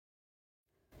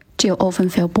Do you often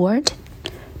feel bored?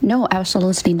 No,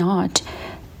 absolutely not.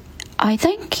 I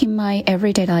think in my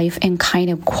everyday life I'm kind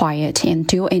of quiet and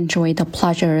do enjoy the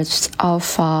pleasures of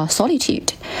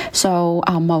solitude. So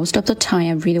most of the time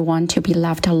I really want to be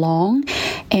left alone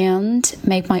and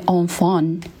make my own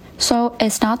fun. So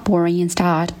it's not boring.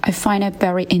 Instead, I find it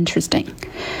very interesting.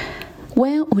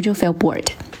 When would you feel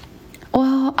bored?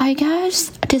 Well, I guess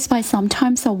despite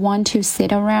sometimes I want to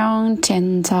sit around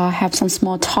and have some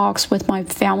small talks with my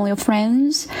family or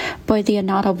friends, but they are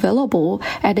not available.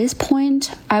 At this point,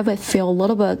 I would feel a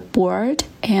little bit bored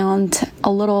and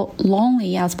a little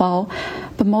lonely as well.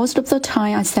 But most of the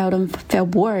time, I seldom feel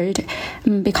bored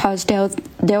because there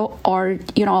are,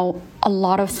 a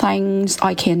lot of things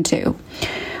I can do.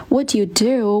 What do you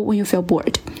do when you feel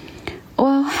bored?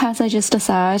 Well, as I just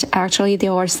said, actually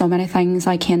there are so many things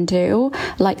I can do.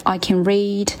 Like I can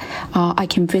read, I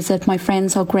can visit my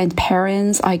friends or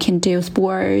grandparents, I can do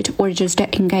sport or just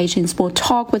engage in small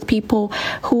talk with people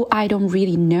who I don't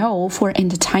really know for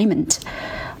entertainment.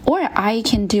 Or I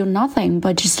can do nothing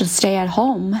but just stay at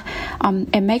home.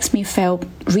 It makes me feel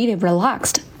really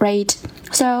relaxed, right?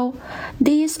 So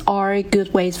these are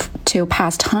good ways to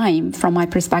pass time from my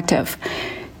perspective.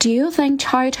 Do you think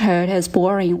childhood is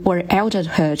boring or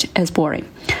adulthood is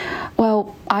boring?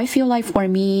 Well, I feel like for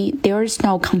me, there is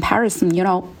no comparison.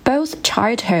 Both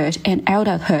childhood and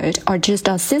adulthood are just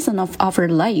a season of our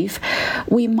life.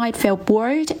 We might feel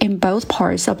bored in both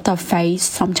parts of the phase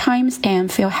sometimes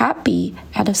and feel happy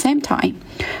at the same time.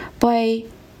 But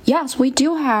yes, we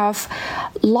do have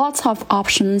lots of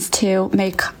options to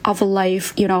make our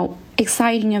life,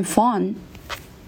 exciting and fun.